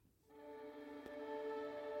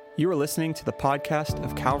You are listening to the podcast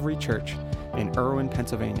of Calvary Church in Irwin,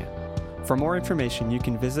 Pennsylvania. For more information, you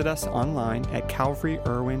can visit us online at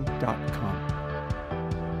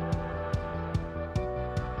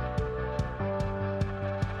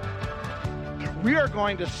calvaryirwin.com. We are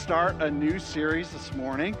going to start a new series this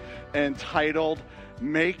morning entitled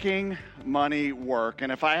Making Money Work.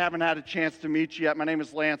 And if I haven't had a chance to meet you yet, my name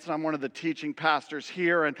is Lance, and I'm one of the teaching pastors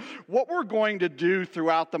here. And what we're going to do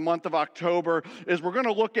throughout the month of October is we're going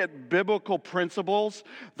to look at biblical principles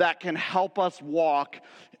that can help us walk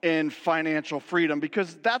in financial freedom,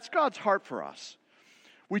 because that's God's heart for us.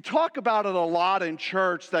 We talk about it a lot in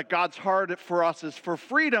church, that God's heart for us is for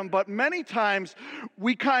freedom, but many times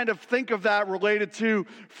we kind of think of that related to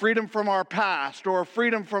freedom from our past, or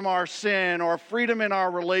freedom from our sin, or freedom in our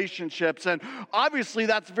relationships. And obviously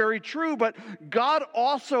that's very true, but God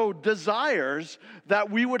also desires that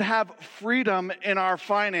we would have freedom in our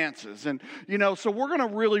finances. And, so we're going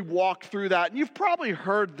to really walk through that. And you've probably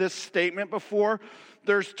heard this statement before.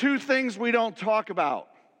 There's two things we don't talk about.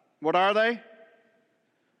 What are they?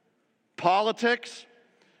 Politics.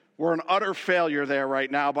 We're an utter failure there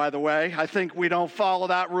right now, by the way. I think we don't follow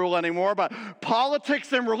that rule anymore, but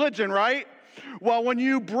politics and religion, right? Well, when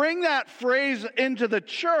you bring that phrase into the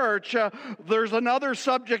church, there's another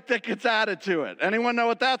subject that gets added to it. Anyone know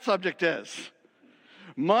what that subject is?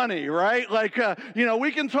 Money, right?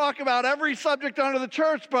 We can talk about every subject under the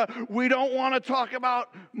church, but we don't want to talk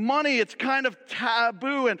about money. It's kind of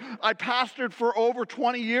taboo. And I pastored for over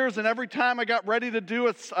 20 years, and every time I got ready to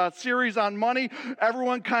do a series on money,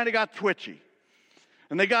 everyone kind of got twitchy.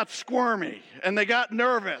 And they got squirmy, and they got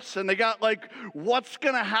nervous, and they got like, what's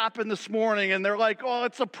going to happen this morning? And they're like, oh,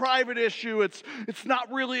 it's a private issue. It's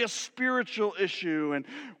not really a spiritual issue. And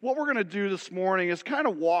what we're going to do this morning is kind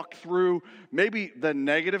of walk through maybe the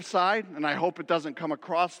negative side, and I hope it doesn't come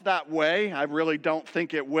across that way. I really don't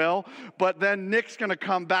think it will. But then Nick's going to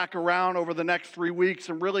come back around over the next 3 weeks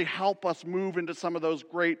and really help us move into some of those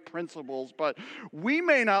great principles. But we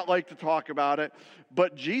may not like to talk about it,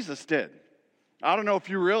 but Jesus did. I don't know if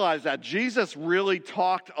you realize that. Jesus really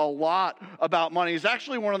talked a lot about money. He's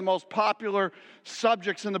actually one of the most popular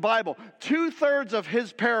subjects in the Bible. 2/3 of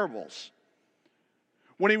his parables,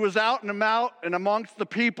 when he was out and about and amongst the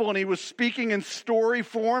people and he was speaking in story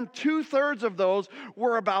form, 2/3 of those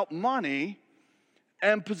were about money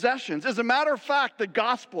and possessions. As a matter of fact, the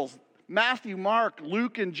Gospels, Matthew, Mark,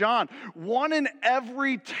 Luke, and John, 1 in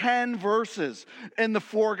every 10 verses in the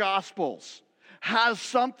 4 Gospels has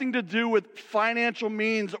something to do with financial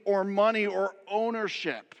means or money or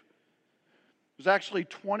ownership. There's actually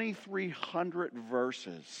 2,300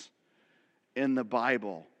 verses in the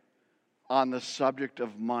Bible on the subject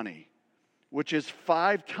of money, which is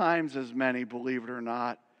 5 times as many, believe it or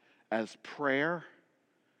not, as prayer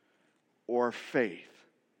or faith.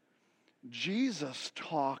 Jesus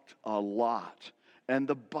talked a lot, and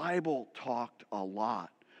the Bible talked a lot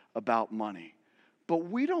about money, but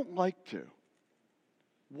we don't like to.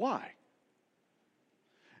 Why?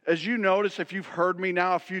 As you notice, if you've heard me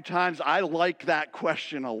now a few times, I like that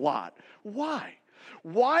question a lot. Why?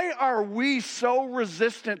 Why are we so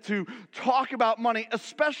resistant to talk about money,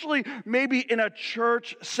 especially maybe in a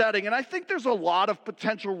church setting? And I think there's a lot of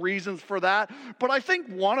potential reasons for that, but I think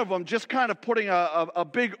one of them, just kind of putting a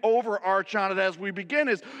big overarch on it as we begin,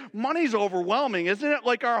 is money's overwhelming, isn't it?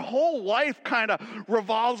 Like our whole life kind of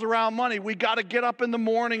revolves around money. We got to get up in the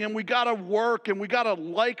morning and we got to work and we got to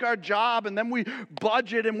like our job, and then we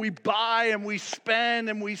budget and we buy and we spend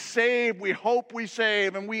and we save. We hope we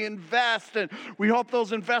save and we invest, and we hope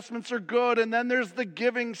those investments are good. And then there's the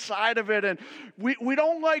giving side of it, and we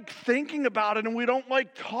don't like thinking about it, and we don't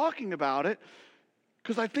like talking about it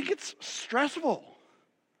because I think it's stressful.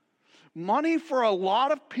 Money for a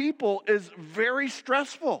lot of people is very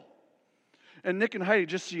stressful. And Nick and Heidi,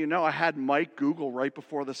 just so you know, I had Mike Google right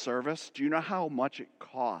before the service. Do you know how much it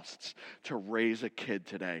costs to raise a kid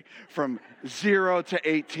today from 0 to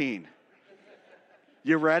 18?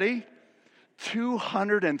 You ready?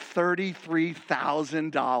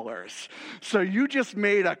 $233,000. So you just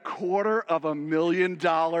made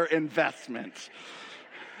 $250,000 investment.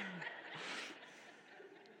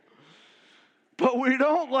 But we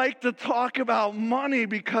don't like to talk about money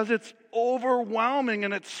because it's overwhelming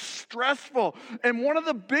and it's stressful. And one of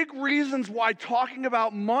the big reasons why talking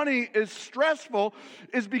about money is stressful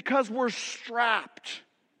is because we're strapped.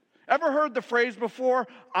 Ever heard the phrase before,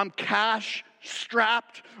 I'm cash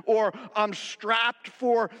strapped, or I'm strapped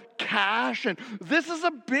for cash? And this is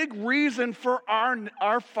a big reason for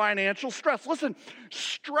our financial stress. Listen,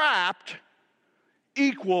 strapped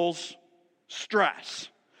equals stress.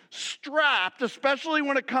 Strapped, especially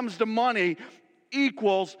when it comes to money,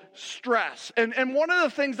 equals stress. And one of the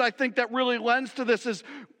things I think that really lends to this is,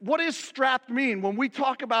 what does strapped mean? When we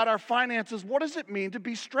talk about our finances, what does it mean to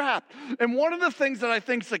be strapped? And one of the things that I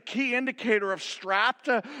think is a key indicator of strapped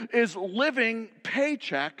is living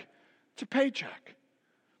paycheck to paycheck.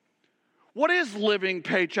 What is living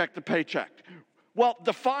paycheck to paycheck? Well,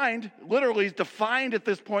 literally defined at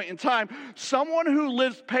this point in time, someone who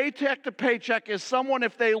lives paycheck to paycheck is someone,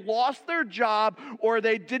 if they lost their job or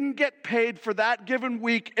they didn't get paid for that given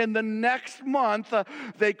week, in the next month,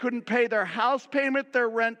 they couldn't pay their house payment, their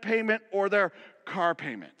rent payment, or their car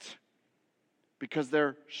payment because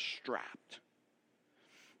they're strapped.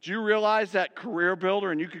 Do you realize that Career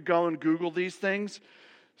Builder, and you could go and Google these things,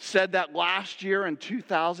 said that last year in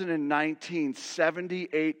 2019,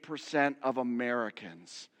 78% of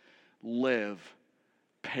Americans live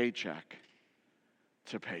paycheck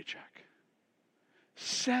to paycheck.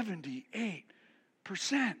 78%.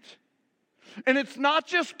 And it's not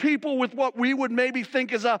just people with what we would maybe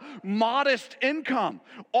think is a modest income.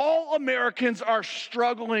 All Americans are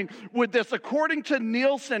struggling with this. According to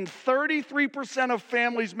Nielsen, 33% of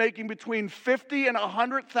families making between $50,000 and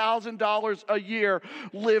 $100,000 a year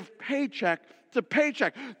live paycheck to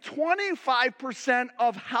paycheck. 25%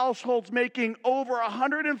 of households making over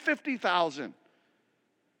 $150,000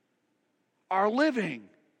 are living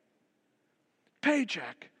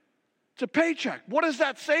paycheck to paycheck. What does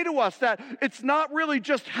that say to us? That it's not really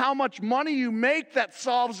just how much money you make that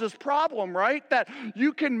solves this problem, right? That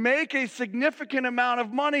you can make a significant amount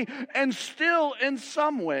of money and still, in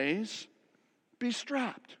some ways, be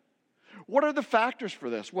strapped. What are the factors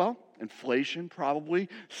for this? Well, inflation, probably.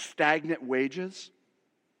 Stagnant wages.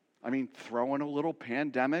 I mean, throw in a little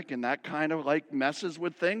pandemic and that kind of messes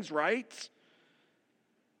with things, right?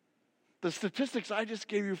 The statistics I just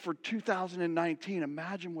gave you for 2019,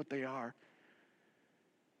 imagine what they are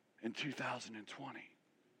in 2020.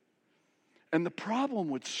 And the problem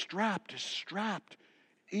with strapped is strapped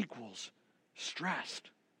equals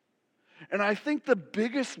stressed. And I think the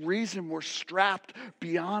biggest reason we're strapped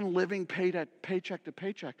beyond living paycheck to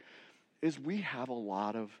paycheck is we have a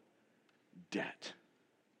lot of debt.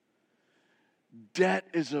 Debt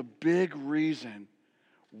is a big reason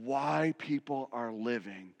why people are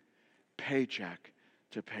living paycheck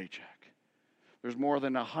to paycheck. There's more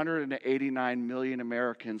than 189 million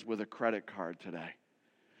Americans with a credit card today.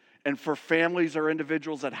 And for families or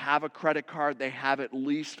individuals that have a credit card, they have at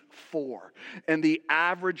least 4. And the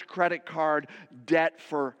average credit card debt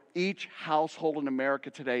for each household in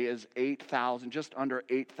America today is just under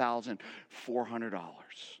 $8,400.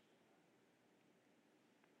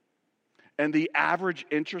 And the average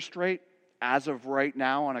interest rate as of right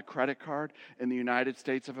now on a credit card in the United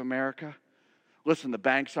States of America, listen, the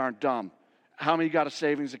banks aren't dumb. How many got a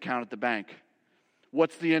savings account at the bank?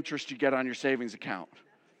 What's the interest you get on your savings account?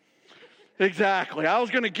 Exactly. I was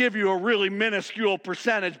going to give you a really minuscule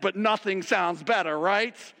percentage, but nothing sounds better,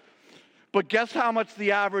 right? But guess how much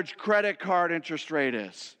the average credit card interest rate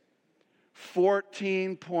is?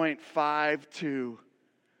 14.52%.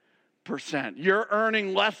 You're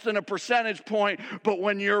earning less than a percentage point, but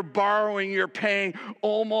when you're borrowing, you're paying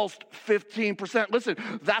almost 15%. Listen,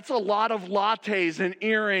 that's a lot of lattes and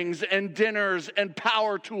earrings and dinners and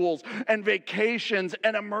power tools and vacations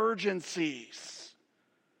and emergencies.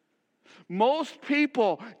 Most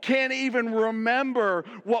people can't even remember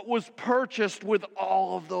what was purchased with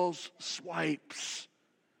all of those swipes.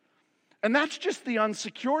 And that's just the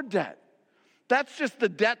unsecured debt. That's just the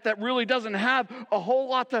debt that really doesn't have a whole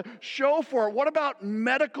lot to show for it. What about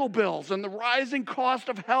medical bills and the rising cost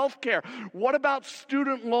of health care? What about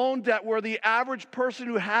student loan debt, where the average person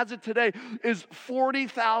who has it today is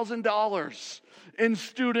 $40,000 in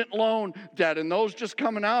student loan debt? And those just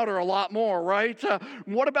coming out are a lot more, right?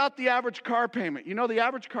 What about the average car payment? You know, the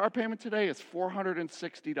average car payment today is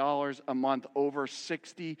 $460 a month over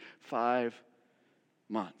 65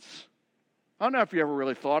 months. I don't know if you ever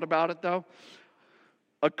really thought about it, though.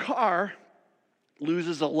 A car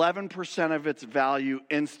loses 11% of its value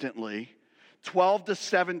instantly, 12 to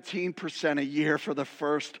 17% a year for the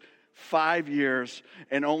first 5 years,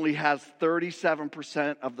 and only has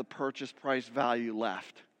 37% of the purchase price value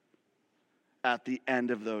left at the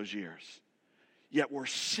end of those years. Yet we're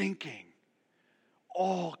sinking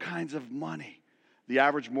all kinds of money. The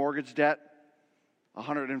average mortgage debt,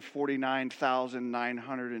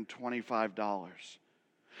 $149,925.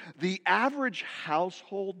 The average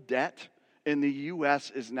household debt in the U.S.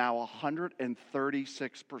 is now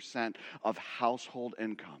 136% of household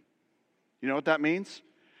income. You know what that means?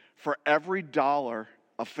 For every dollar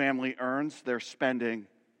a family earns, they're spending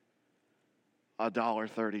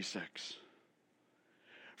 $1.36.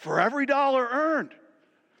 For every dollar earned,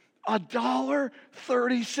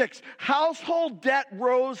 $1.36. Household debt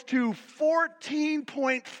rose to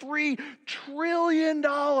 $14.3 trillion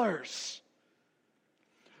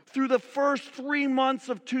through the first 3 months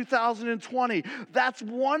of 2020. That's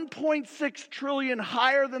 $1.6 trillion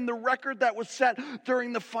higher than the record that was set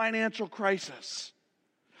during the financial crisis.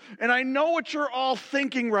 And I know what you're all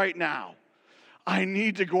thinking right now. I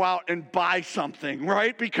need to go out and buy something,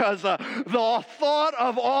 right? Because the thought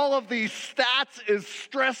of all of these stats is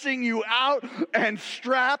stressing you out, and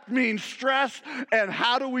strapped means stress. And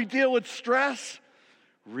how do we deal with stress?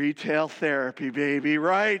 Retail therapy, baby,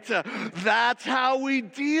 right? That's how we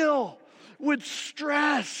deal with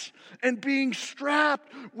stress and being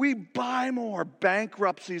strapped. We buy more.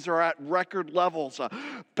 Bankruptcies are at record levels.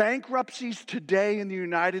 Bankruptcies today in the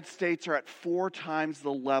United States are at 4 times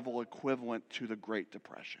the level equivalent to the Great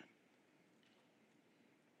Depression.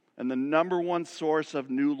 And the number one source of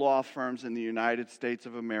new law firms in the United States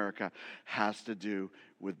of America has to do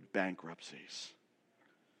with bankruptcies.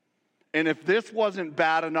 And if this wasn't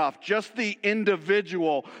bad enough, just the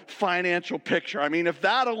individual financial picture, I mean, if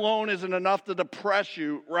that alone isn't enough to depress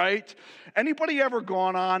you, right? Anybody ever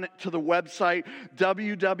gone on to the website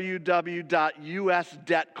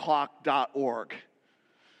www.usdebtclock.org?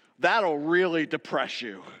 That'll really depress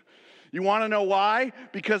you. You want to know why?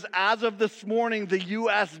 Because as of this morning, the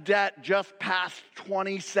U.S. debt just passed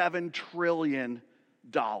 $27 trillion.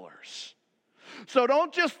 So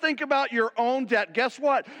don't just think about your own debt. Guess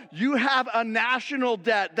what? You have a national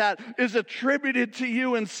debt that is attributed to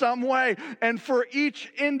you in some way. And for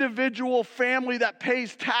each individual family that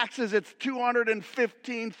pays taxes, it's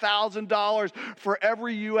 $215,000. For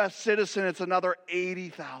every U.S. citizen, it's another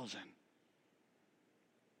 $80,000.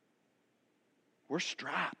 We're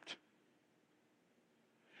strapped.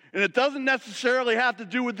 And it doesn't necessarily have to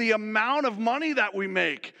do with the amount of money that we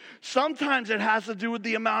make. Sometimes it has to do with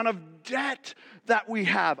the amount of debt that we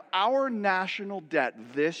have. Our national debt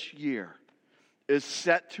this year is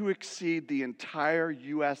set to exceed the entire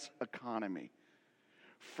U.S. economy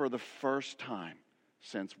for the first time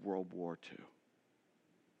since World War II.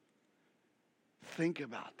 Think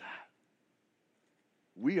about that.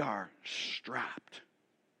 We are strapped.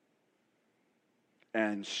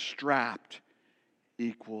 And strapped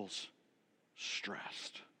equals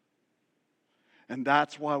stressed. And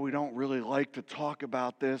that's why we don't really like to talk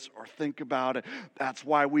about this or think about it. That's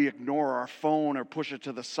why we ignore our phone or push it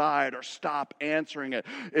to the side or stop answering it.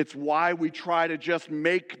 It's why we try to just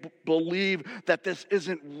make believe that this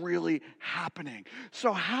isn't really happening.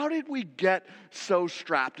 So how did we get so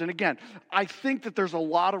strapped? And again, I think that there's a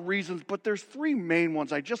lot of reasons, but there's 3 main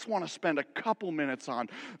ones I just want to spend a couple minutes on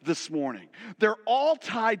this morning. They're all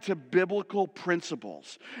tied to biblical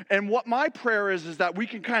principles. And what my prayer is that we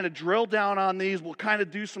can kind of drill down on these. We'll kind of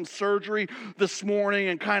do some surgery this morning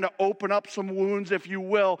and kind of open up some wounds, if you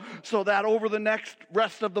will, so that over the next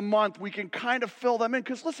rest of the month, we can kind of fill them in.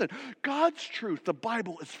 Because listen, God's truth, the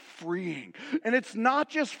Bible, is freeing. And it's not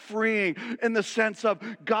just freeing in the sense of,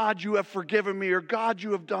 God, you have forgiven me, or God,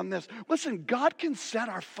 you have done this. Listen, God can set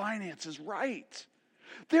our finances right.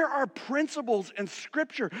 There are principles in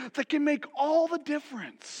Scripture that can make all the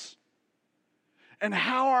difference in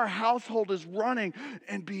how our household is running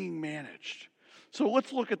and being managed. So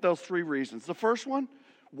let's look at those 3 reasons. The first one,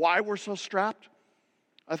 why we're so strapped.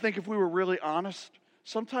 I think if we were really honest,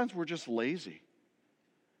 sometimes we're just lazy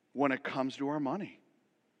when it comes to our money.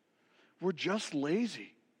 We're just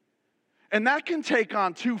lazy. And that can take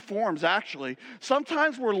on 2 forms, actually.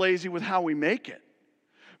 Sometimes we're lazy with how we make it.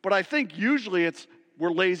 But I think usually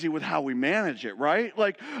we're lazy with how we manage it, right?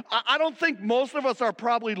 Like, I don't think most of us are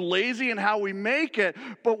probably lazy in how we make it,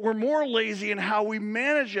 but we're more lazy in how we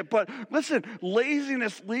manage it. But listen,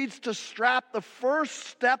 laziness leads to strap. The first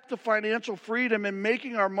step to financial freedom and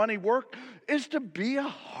making our money work is to be a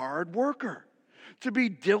hard worker, to be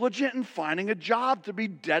diligent in finding a job, to be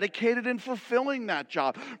dedicated in fulfilling that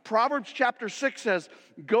job. Proverbs chapter 6 says,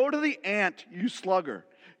 "Go to the ant, you sluggard.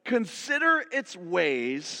 Consider its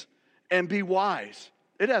ways and be wise.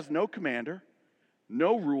 It has no commander,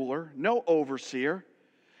 no ruler, no overseer.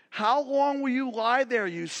 How long will you lie there,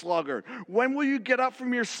 you sluggard? When will you get up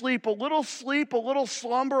from your sleep? A little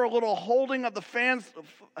slumber, a little holding of the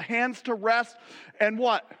hands to rest. And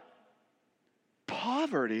what?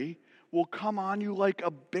 Poverty will come on you like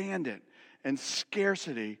a bandit, and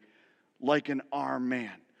scarcity like an armed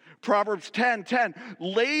man." Proverbs 10:10,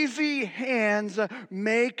 "Lazy hands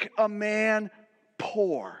make a man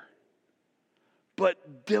poor,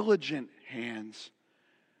 but diligent hands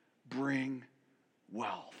bring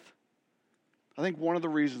wealth." I think one of the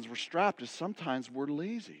reasons we're strapped is sometimes we're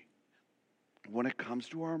lazy. when it comes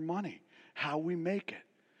to our money, how we make it.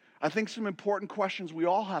 I think some important questions we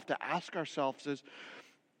all have to ask ourselves is,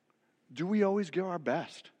 do we always give our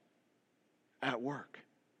best at work?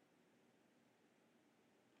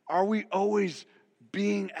 Are we always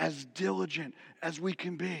being as diligent as we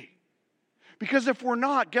can be? Because if we're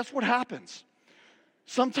not, guess what happens?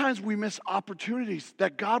 Sometimes we miss opportunities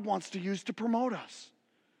that God wants to use to promote us,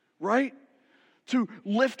 right? To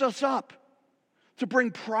lift us up, to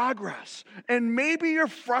bring progress. And maybe you're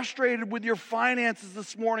frustrated with your finances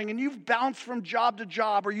this morning and you've bounced from job to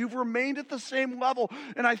job or you've remained at the same level.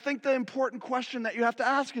 And I think the important question that you have to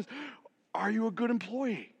ask is, are you a good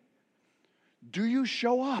employee? Do you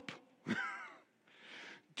show up?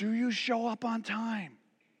 Do you show up on time?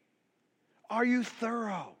 Are you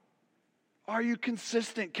thorough? Are you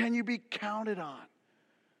consistent? Can you be counted on?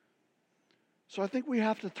 So I think we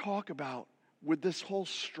have to talk about, with this whole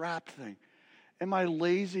strap thing, am I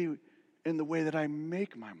lazy in the way that I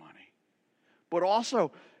make my money? But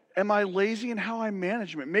also, am I lazy in how I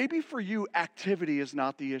manage it? Maybe for you, activity is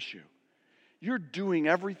not the issue. You're doing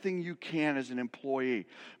everything you can as an employee,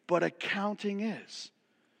 but accounting is.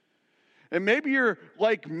 And maybe you're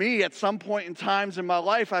like me at some point in times in my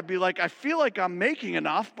life. I'd be like, I feel like I'm making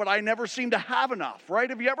enough, but I never seem to have enough, right?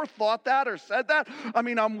 Have you ever thought that or said that? I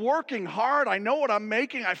mean, I'm working hard. I know what I'm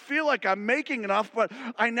making. I feel like I'm making enough, but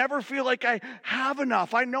I never feel like I have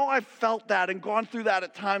enough. I know I've felt that and gone through that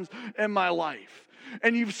at times in my life.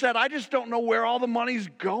 And you've said, I just don't know where all the money's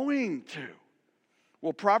going to.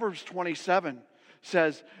 Well, Proverbs 27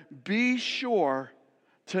 says, be sure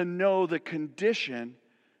to know the condition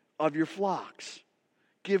of your flocks.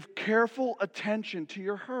 Give careful attention to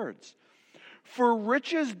your herds. For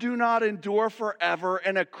riches do not endure forever,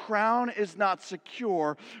 and a crown is not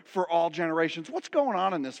secure for all generations. What's going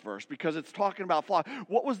on in this verse? Because it's talking about flock.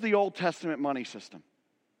 What was the Old Testament money system?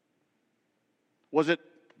 Was it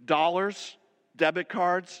dollars, debit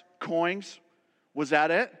cards, coins? Was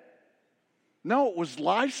that it? No, it was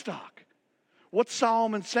livestock. What's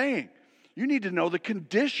Solomon saying? You need to know the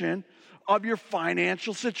condition of your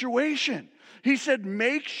financial situation. He said,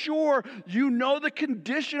 make sure you know the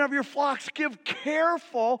condition of your flocks. Give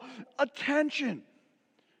careful attention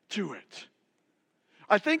to it.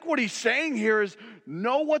 I think what he's saying here is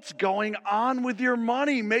know what's going on with your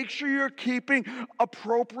money. Make sure you're keeping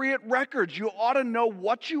appropriate records. You ought to know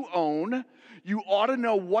what you own. You ought to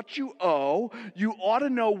know what you owe. You ought to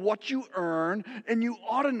know what you earn. And you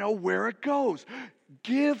ought to know where it goes.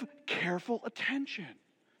 Give careful attention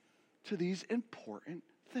to these important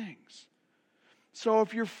things. So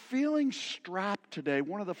if you're feeling strapped today,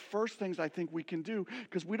 one of the first things I think we can do,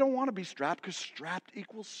 because we don't want to be strapped, because strapped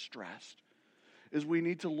equals stressed, is we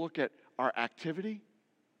need to look at our activity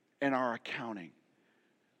and our accounting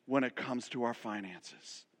when it comes to our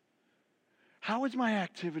finances. How is my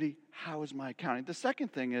activity? How is my accounting? The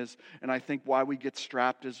second thing is, and I think why we get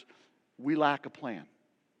strapped, is we lack a plan.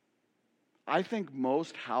 I think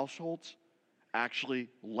most households actually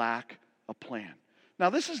lack a plan. Now,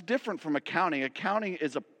 this is different from accounting. Accounting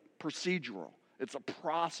is a procedural. It's a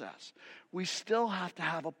process. We still have to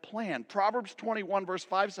have a plan. Proverbs 21 verse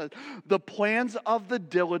 5 says, the plans of the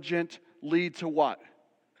diligent lead to what?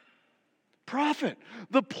 Profit.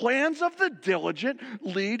 The plans of the diligent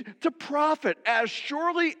lead to profit. As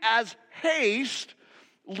surely as haste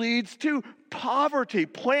leads to poverty.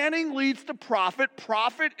 Planning leads to profit.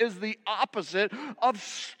 Profit is the opposite of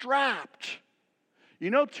strapped. You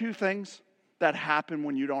know two things that happen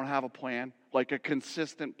when you don't have a plan, like a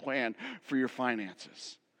consistent plan for your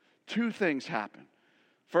finances. Two things happen.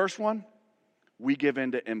 First one, we give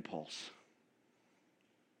in to impulse.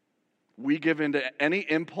 We give in to any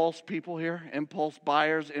impulse people here, impulse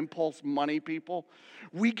buyers, impulse money people.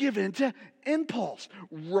 We give in to impulse.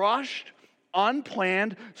 Rushed,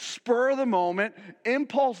 unplanned, spur of the moment,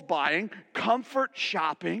 impulse buying, comfort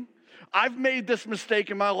shopping. I've made this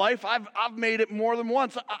mistake in my life. I've made it more than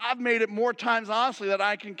once. I've made it more times, honestly, that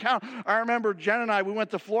I can count. I remember Jen and I, we went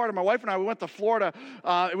to Florida. My wife and I, we went to Florida.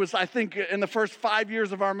 It was, I think, in the first 5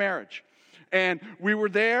 years of our marriage. And we were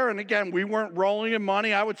there, and again, we weren't rolling in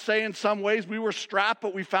money. I would say in some ways we were strapped,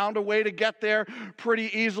 but we found a way to get there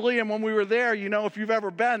pretty easily. And when we were there, you know, if you've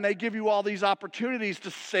ever been, they give you all these opportunities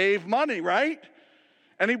to save money, right?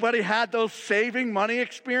 Anybody had those saving money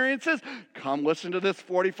experiences? Come listen to this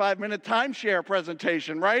 45-minute timeshare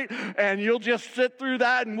presentation, right? And you'll just sit through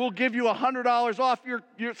that, and we'll give you $100 off your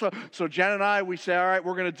so Jen and I, we say, all right,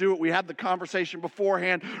 we're going to do it. We had the conversation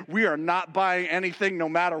beforehand. We are not buying anything no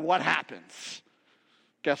matter what happens.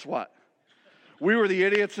 Guess what? We were the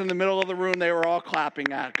idiots in the middle of the room they were all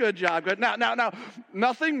clapping at. Good job, good. Now,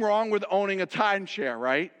 nothing wrong with owning a timeshare,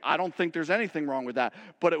 right? I don't think there's anything wrong with that,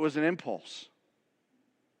 but it was an impulse.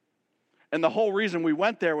 And the whole reason we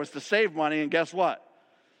went there was to save money, and guess what?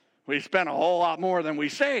 We spent a whole lot more than we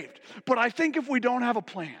saved. But I think if we don't have a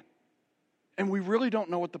plan, and we really don't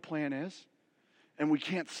know what the plan is, and we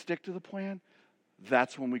can't stick to the plan,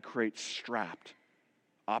 that's when we create strapped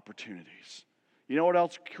opportunities. You know what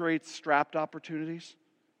else creates strapped opportunities?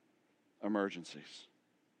 Emergencies.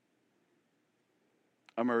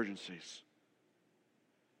 Emergencies.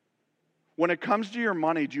 When it comes to your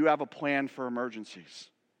money, do you have a plan for emergencies?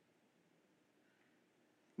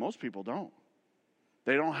 Most people don't.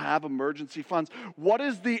 They don't have emergency funds. What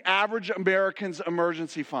is the average American's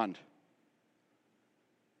emergency fund?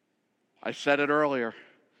 I said it earlier.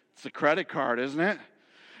 It's the credit card, isn't it?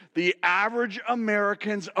 The average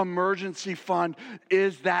American's emergency fund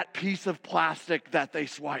is that piece of plastic that they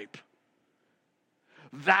swipe.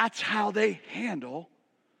 That's how they handle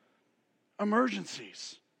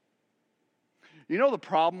emergencies. You know the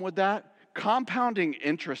problem with that? Compounding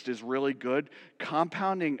interest is really good.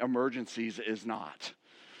 Compounding emergencies is not.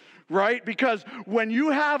 Right? Because when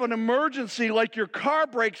you have an emergency, like your car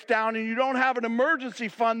breaks down and you don't have an emergency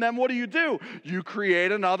fund, then what do? You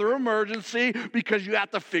create another emergency because you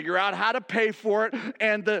have to figure out how to pay for it,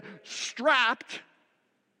 and the strapped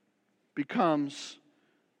becomes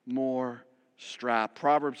more strapped.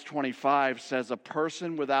 Proverbs 25 says, a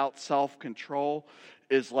person without self-control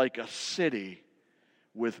is like a city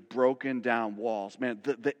with broken down walls. Man,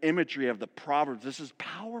 the imagery of the Proverbs, this is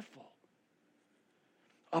powerful.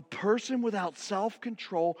 A person without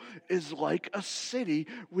self-control is like a city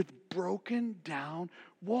with broken down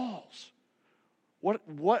walls. What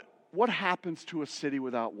happens to a city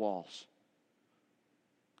without walls?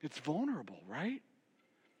 It's vulnerable, right?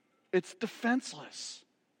 It's defenseless.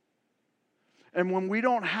 And when we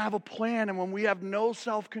don't have a plan and when we have no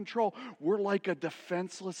self-control, we're like a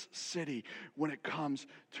defenseless city when it comes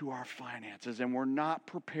to our finances, and we're not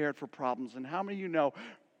prepared for problems. And how many of you know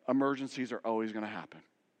emergencies are always going to happen?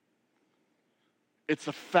 It's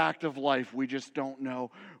a fact of life. We just don't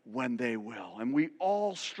know when they will. And we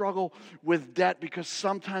all struggle with debt because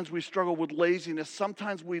sometimes we struggle with laziness.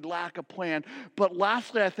 Sometimes we lack a plan. But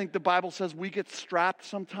lastly, I think the Bible says we get strapped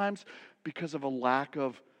sometimes because of a lack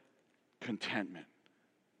of contentment.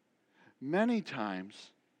 Many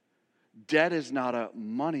times, debt is not a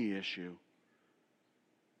money issue.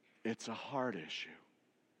 It's a heart issue.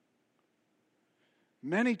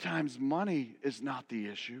 Many times, money is not the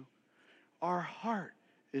issue. Our heart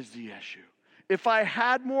is the issue. If I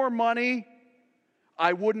had more money,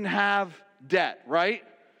 I wouldn't have debt, right?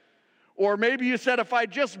 Or maybe you said, if I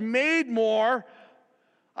just made more,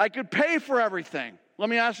 I could pay for everything. Let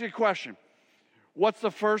me ask you a question. What's the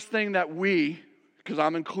first thing that we, because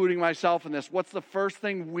I'm including myself in this, what's the first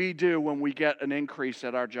thing we do when we get an increase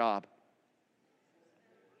at our job?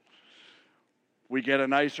 We get a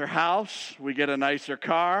nicer house, we get a nicer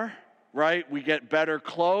car, right? We get better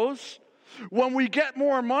clothes. When we get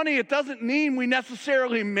more money, it doesn't mean we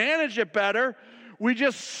necessarily manage it better. We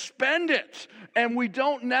just spend it, and we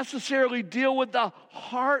don't necessarily deal with the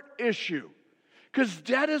heart issue. Because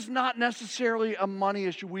debt is not necessarily a money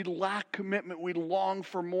issue. We lack commitment. We long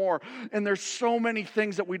for more. And there's so many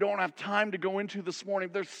things that we don't have time to go into this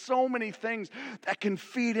morning. There's so many things that can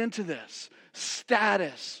feed into this.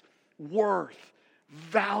 Status, worth,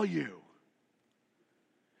 value.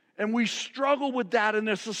 And we struggle with that in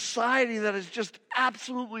a society that is just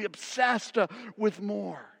absolutely obsessed with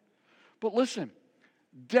more. But listen,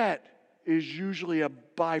 debt is usually a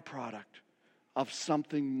byproduct of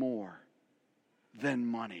something more than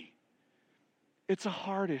money. It's a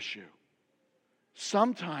heart issue.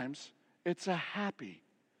 Sometimes it's a happy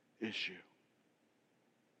issue.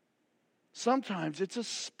 Sometimes it's a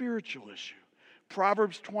spiritual issue.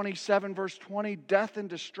 Proverbs 27 verse 20, death and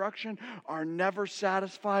destruction are never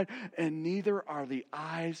satisfied, and neither are the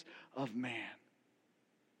eyes of man.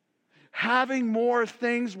 Having more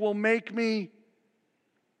things will make me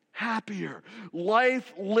happier.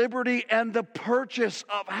 Life, liberty, and the purchase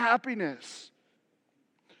of happiness.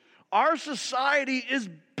 Our society is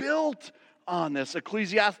built on this.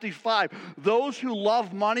 Ecclesiastes 5, those who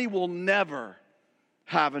love money will never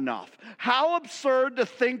have enough. How absurd to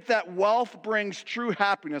think that wealth brings true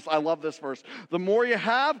happiness. I love this verse. The more you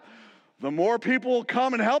have, the more people will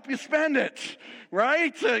come and help you spend it,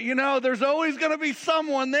 right? There's always going to be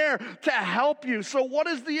someone there to help you. So what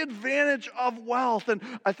is the advantage of wealth? And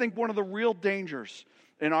I think one of the real dangers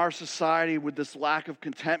in our society with this lack of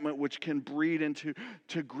contentment, which can breed into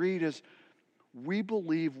greed, is we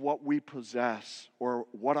believe what we possess or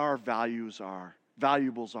what our valuables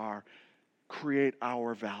are, create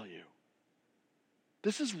our value.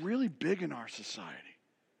 This is really big in our society.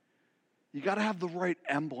 You got to have the right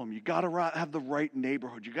emblem. You got to have the right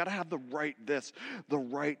neighborhood. You got to have the right this, the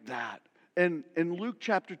right that. And in Luke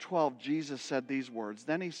chapter 12, Jesus said these words.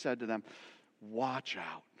 Then he said to them, watch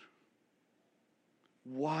out.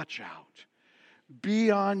 Watch out.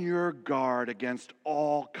 Be on your guard against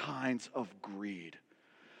all kinds of greed.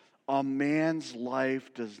 A man's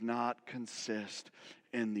life does not consist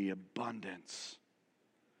in the abundance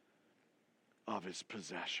of his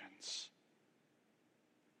possessions.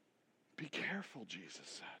 Be careful, Jesus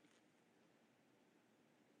said.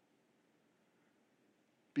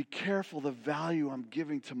 Be careful the value I'm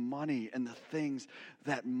giving to money and the things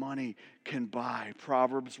that money can buy.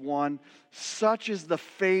 Proverbs 1, such is the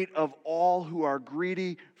fate of all who are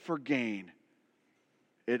greedy for gain.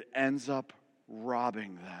 It ends up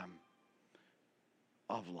robbing them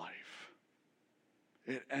of life.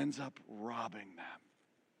 It ends up robbing them.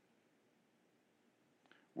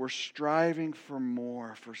 We're striving for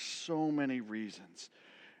more for so many reasons.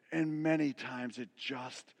 And many times it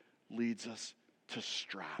just leads us to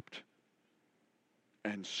strapped.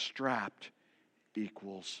 And strapped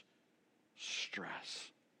equals stress.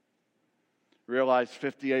 Realize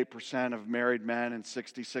 58% of married men and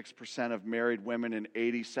 66% of married women and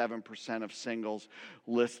 87% of singles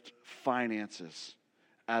list finances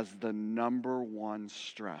as the number one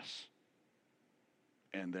stress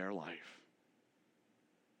in their life.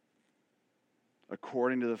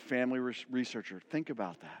 According to the family researcher, think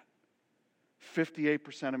about that.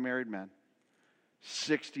 58% of married men,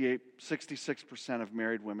 66% of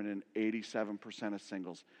married women, and 87% of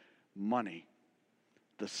singles. Money,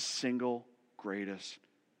 the single greatest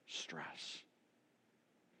stress.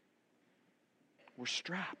 We're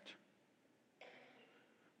strapped.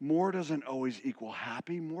 More doesn't always equal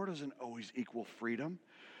happy. More doesn't always equal freedom.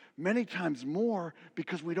 Many times more,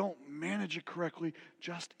 because we don't manage it correctly,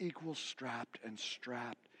 just equals strapped, and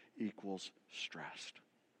strapped equals stressed.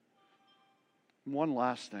 One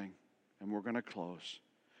last thing, and we're going to close.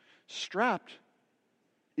 Strapped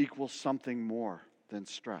equals something more than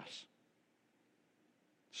stress.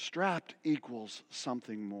 Strapped equals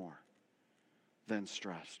something more than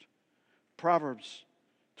stressed. Proverbs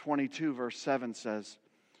 22 verse 7 says,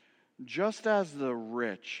 just as the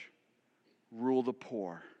rich rule the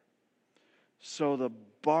poor, so the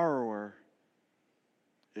borrower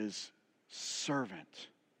is servant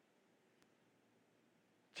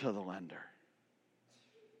to the lender.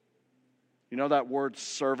 You know that word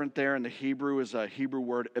servant there in the Hebrew is a Hebrew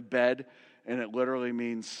word ebed, and it literally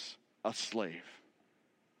means a slave.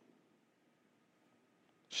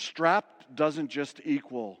 Strapped doesn't just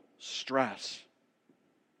equal stress.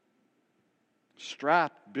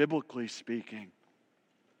 Strapped, biblically speaking,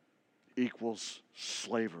 equals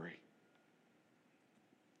slavery.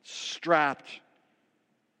 Strapped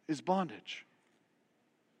is bondage.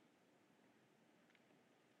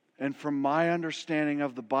 And from my understanding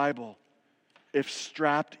of the Bible, if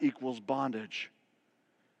strapped equals bondage,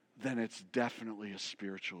 then it's definitely a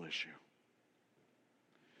spiritual issue.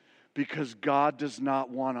 Because God does not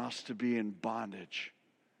want us to be in bondage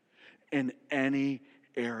in any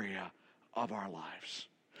area of our lives.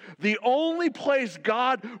 The only place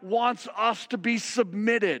God wants us to be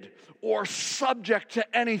submitted or subject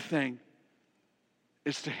to anything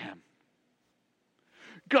is to Him.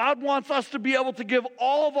 God wants us to be able to give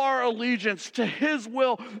all of our allegiance to His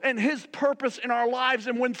will and His purpose in our lives.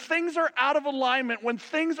 And when things are out of alignment, when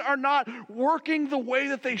things are not working the way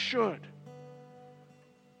that they should,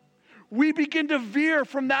 we begin to veer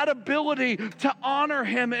from that ability to honor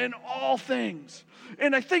Him in all things.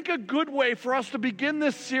 And I think a good way for us to begin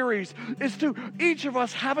this series is to each of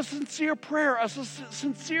us have a sincere prayer, a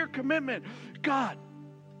sincere commitment. God,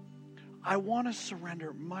 I want to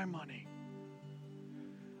surrender my money.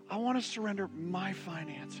 I want to surrender my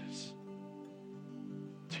finances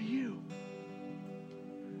to You.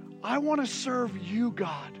 I want to serve You,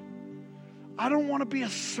 God. I don't want to be a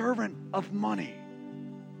servant of money.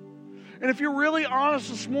 And if you're really honest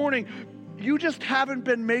this morning, you just haven't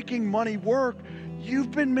been making money work.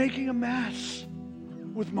 You've been making a mess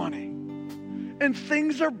with money. And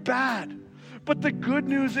things are bad. But the good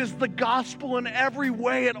news is the gospel in every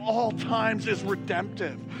way at all times is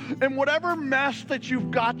redemptive. And whatever mess that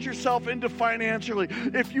you've got yourself into financially,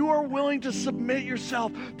 if you are willing to submit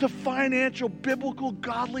yourself to financial, biblical,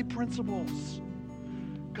 godly principles,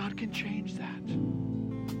 God can change that.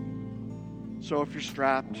 So if you're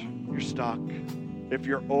strapped, you're stuck, if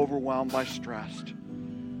you're overwhelmed by stress,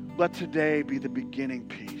 let today be the beginning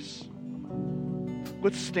piece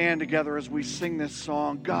Let's stand together as we sing this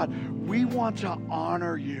song. God, we want to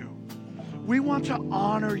honor you. We want to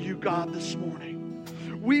honor you, God, this morning.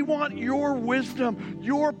 We want your wisdom,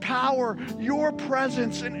 your power, your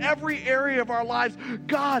presence in every area of our lives.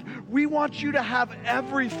 God, we want you to have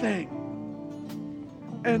everything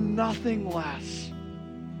and nothing less.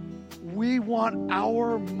 We want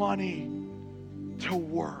our money to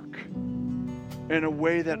work in a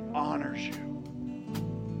way that honors you.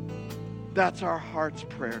 That's our heart's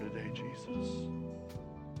prayer today, Jesus.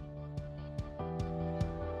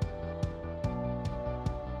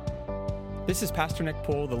 This is Pastor Nick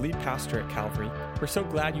Poole, the lead pastor at Calvary. We're so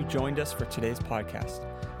glad you joined us for today's podcast.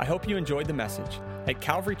 I hope you enjoyed the message. At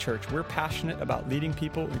Calvary Church, we're passionate about leading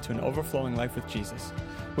people into an overflowing life with Jesus.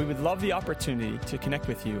 We would love the opportunity to connect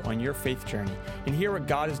with you on your faith journey and hear what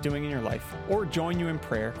God is doing in your life, or join you in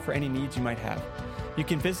prayer for any needs you might have. You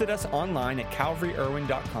can visit us online at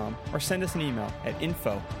calvaryirwin.com or send us an email at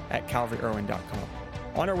info@calvaryirwin.com.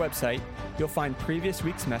 On our website, you'll find previous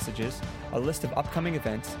week's messages, a list of upcoming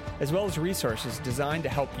events, as well as resources designed to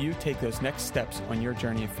help you take those next steps on your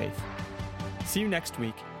journey of faith. See you next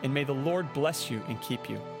week, and may the Lord bless you and keep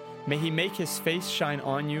you. May he make his face shine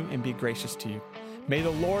on you and be gracious to you. May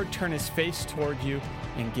the Lord turn his face toward you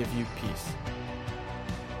and give you peace.